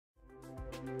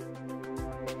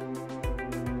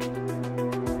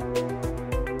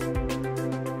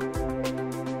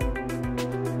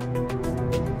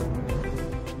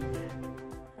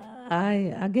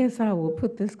I guess I will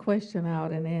put this question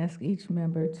out and ask each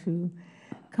member to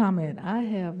comment. I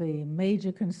have a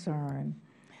major concern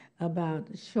about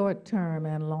short-term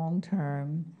and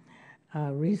long-term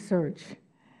research,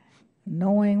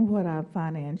 knowing what our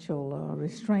financial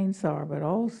restraints are, but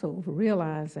also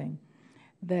realizing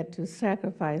that to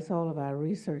sacrifice all of our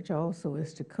research also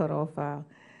is to cut off our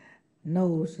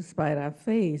nose to spite our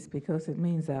face, because it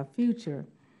means our future.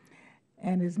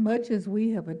 And as much as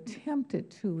we have attempted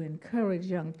to encourage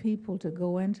young people to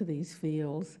go into these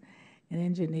fields in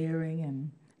engineering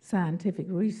and scientific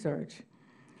research,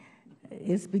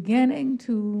 it's beginning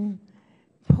to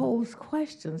pose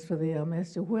questions for them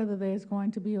as to whether there's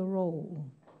going to be a role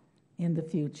in the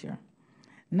future.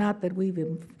 Not that we've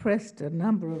impressed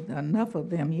enough of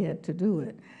them yet to do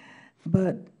it,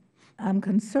 but I'm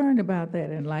concerned about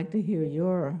that and like to hear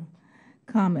your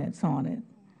comments on it.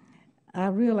 I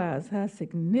realize how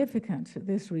significant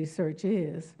this research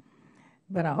is,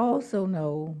 but I also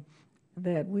know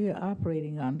that we are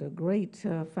operating under great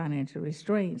financial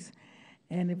restraints,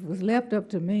 and if it was left up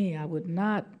to me, I would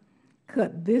not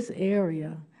cut this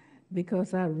area,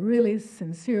 because I really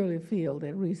sincerely feel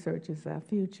that research is our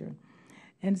future.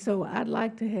 And so I'd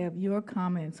like to have your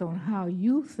comments on how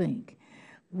you think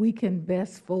we can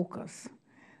best focus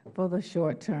for the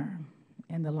short term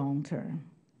and the long term.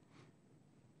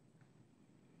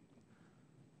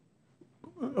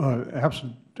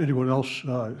 Absent anyone else,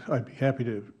 I'd be happy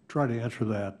to try to answer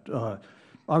that.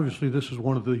 Obviously, this is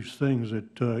one of these things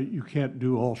that you can't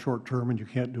do all short-term and you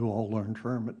can't do all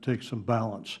long-term. It takes some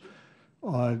balance.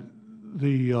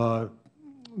 The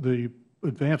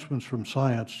advancements from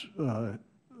science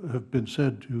have been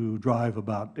said to drive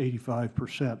about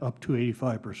 85%, up to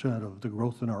 85% of the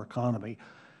growth in our economy.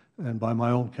 And by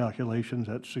my own calculations,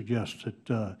 that suggests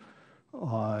that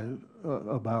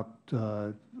about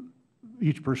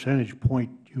each percentage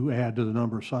point you add to the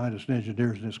number of scientists and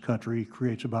engineers in this country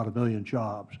creates about 1 million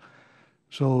jobs.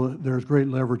 So there's great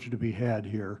leverage to be had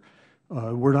here.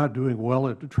 We're not doing well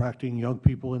at attracting young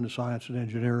people into science and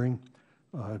engineering.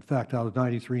 In fact, out of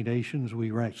 93 nations,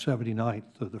 we ranked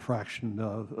 79th of the fraction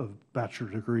of bachelor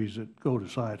degrees that go to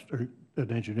science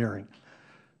and engineering.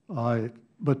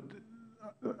 But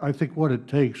I think what it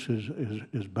takes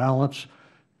is balance.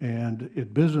 And in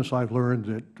business, I've learned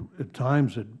that at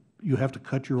times that you have to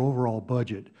cut your overall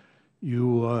budget.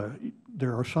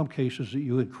 There are some cases that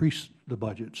you increase the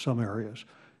budget, some areas,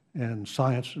 and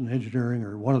science and engineering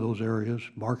are one of those areas.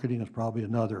 Marketing is probably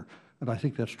another, and I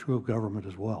think that's true of government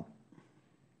as well.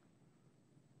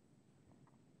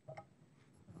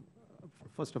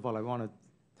 First of all, I want to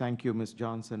thank you, Ms.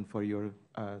 Johnson, for your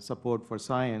support for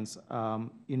science.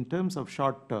 In terms of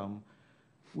short term,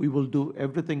 we will do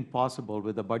everything possible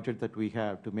with the budget that we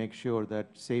have to make sure that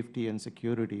safety and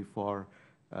security for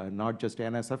not just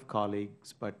NSF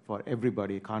colleagues, but for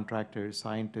everybody, contractors,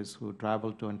 scientists who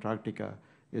travel to Antarctica,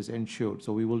 is ensured.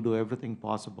 So we will do everything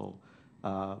possible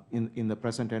in the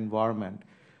present environment.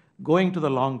 Going to the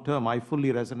long term, I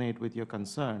fully resonate with your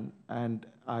concern, and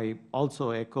I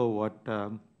also echo what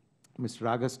Mr.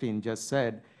 Augustine just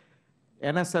said.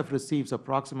 NSF receives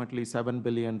approximately $7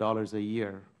 billion a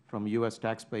year from U.S.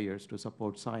 taxpayers to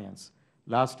support science.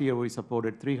 Last year, we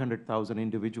supported 300,000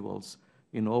 individuals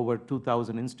in over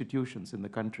 2,000 institutions in the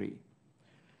country.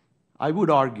 I would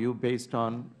argue, based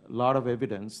on a lot of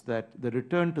evidence, that the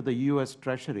return to the U.S.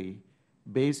 Treasury,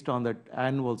 based on that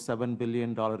annual $7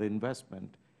 billion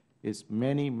investment, is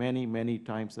many, many, many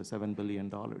times the $7 billion.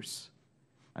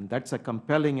 And that's a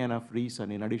compelling enough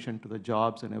reason, in addition to the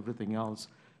jobs and everything else,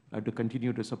 to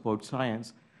continue to support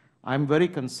science. I'm very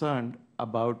concerned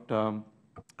about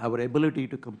our ability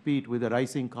to compete with the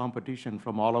rising competition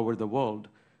from all over the world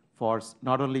for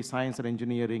not only science and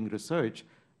engineering research,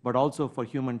 but also for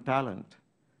human talent.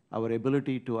 Our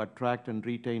ability to attract and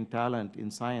retain talent in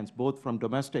science, both from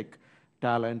domestic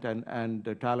talent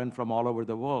and talent from all over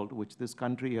the world, which this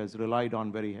country has relied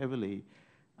on very heavily.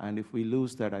 And if we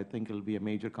lose that, I think it'll be a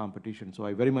major competition. So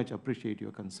I very much appreciate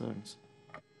your concerns.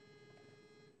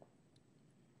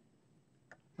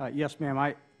 Yes, ma'am.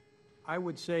 I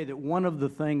would say that one of the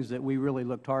things that we really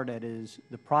looked hard at is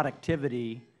the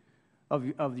productivity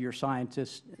of your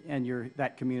scientists and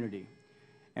that community.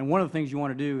 And one of the things you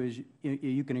want to do is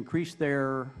you can increase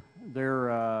their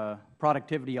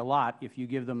productivity a lot if you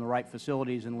give them the right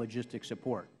facilities and logistic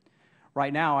support.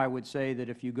 Right now, I would say that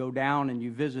if you go down and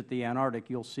you visit the Antarctic,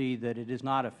 you'll see that it is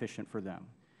not efficient for them.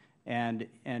 And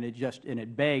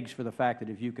it begs for the fact that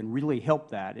if you can really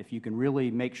help that, if you can really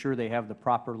make sure they have the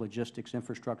proper logistics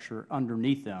infrastructure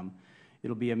underneath them,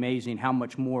 it'll be amazing how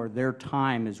much more their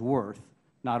time is worth,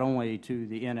 not only to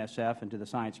the NSF and to the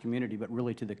science community, but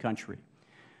really to the country.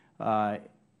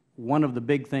 One of the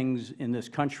big things in this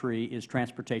country is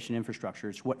transportation infrastructure.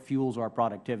 It's what fuels our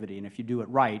productivity, and if you do it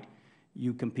right,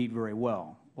 you compete very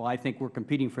well. Well, I think we're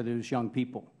competing for those young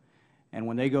people. And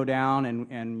when they go down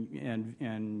and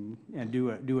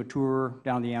do a tour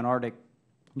down the Antarctic,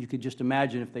 you could just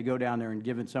imagine if they go down there and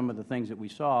given some of the things that we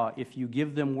saw, if you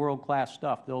give them world-class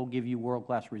stuff, they'll give you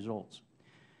world-class results.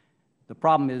 The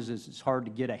problem is it's hard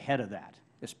to get ahead of that,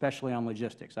 especially on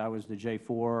logistics. I was the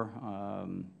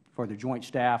J4 for the Joint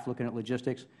Staff looking at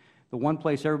logistics. The one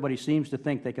place everybody seems to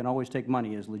think they can always take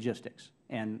money is logistics,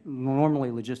 and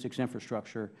normally logistics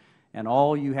infrastructure. And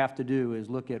all you have to do is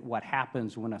look at what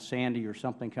happens when a Sandy or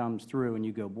something comes through, and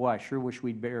you go, boy, I sure wish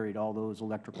we'd buried all those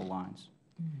electrical lines.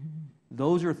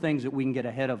 Those are things that we can get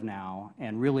ahead of now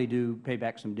and really do pay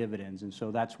back some dividends. And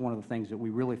so that's one of the things that we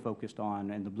really focused on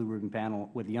in the Blue Ribbon panel,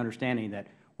 with the understanding that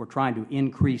we're trying to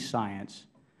increase science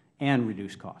and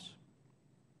reduce costs.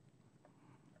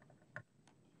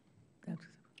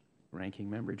 Ranking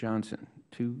Member Johnson,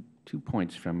 two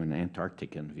points from an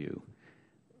Antarctican view.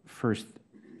 First,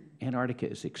 Antarctica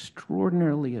is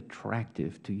extraordinarily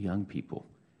attractive to young people.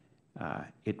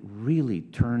 It really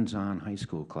turns on high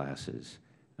school classes.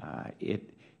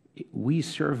 We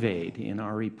surveyed in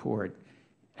our report,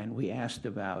 and we asked,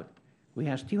 do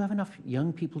you have enough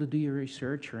young people to do your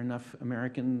research, or enough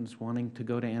Americans wanting to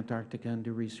go to Antarctica and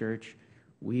do research?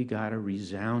 We got a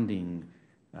resounding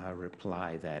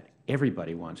reply that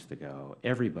everybody wants to go,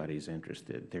 everybody's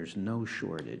interested, there's no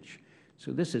shortage.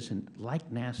 So this isn't, like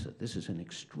NASA, this is an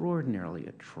extraordinarily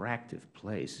attractive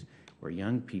place where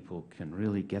young people can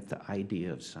really get the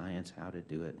idea of science, how to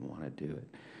do it, and want to do it.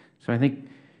 So I think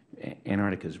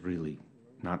Antarctica is really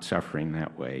not suffering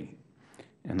that way.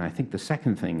 And I think the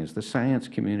second thing is the science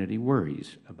community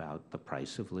worries about the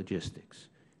price of logistics.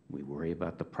 We worry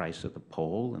about the price of the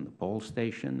pole and the pole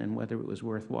station and whether it was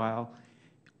worthwhile,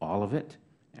 all of it.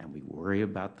 And we worry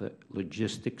about the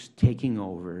logistics taking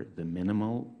over the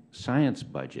minimal science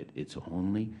budget. It's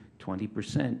only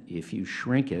 20%. If you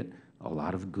shrink it, a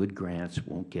lot of good grants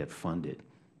won't get funded.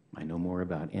 I know more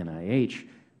about NIH,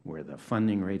 where the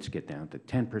funding rates get down to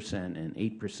 10% and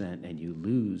 8%, and you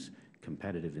lose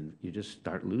competitive, and you just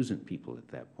start losing people at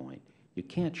that point. You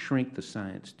can't shrink the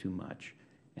science too much.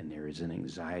 And there is an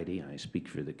anxiety, and I speak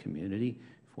for the community,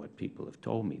 for what people have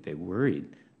told me. They're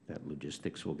worried that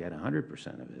logistics will get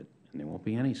 100% of it, and there won't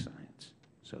be any science.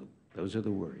 So those are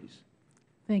the worries.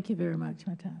 Thank you very much.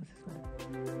 My time is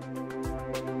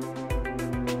up.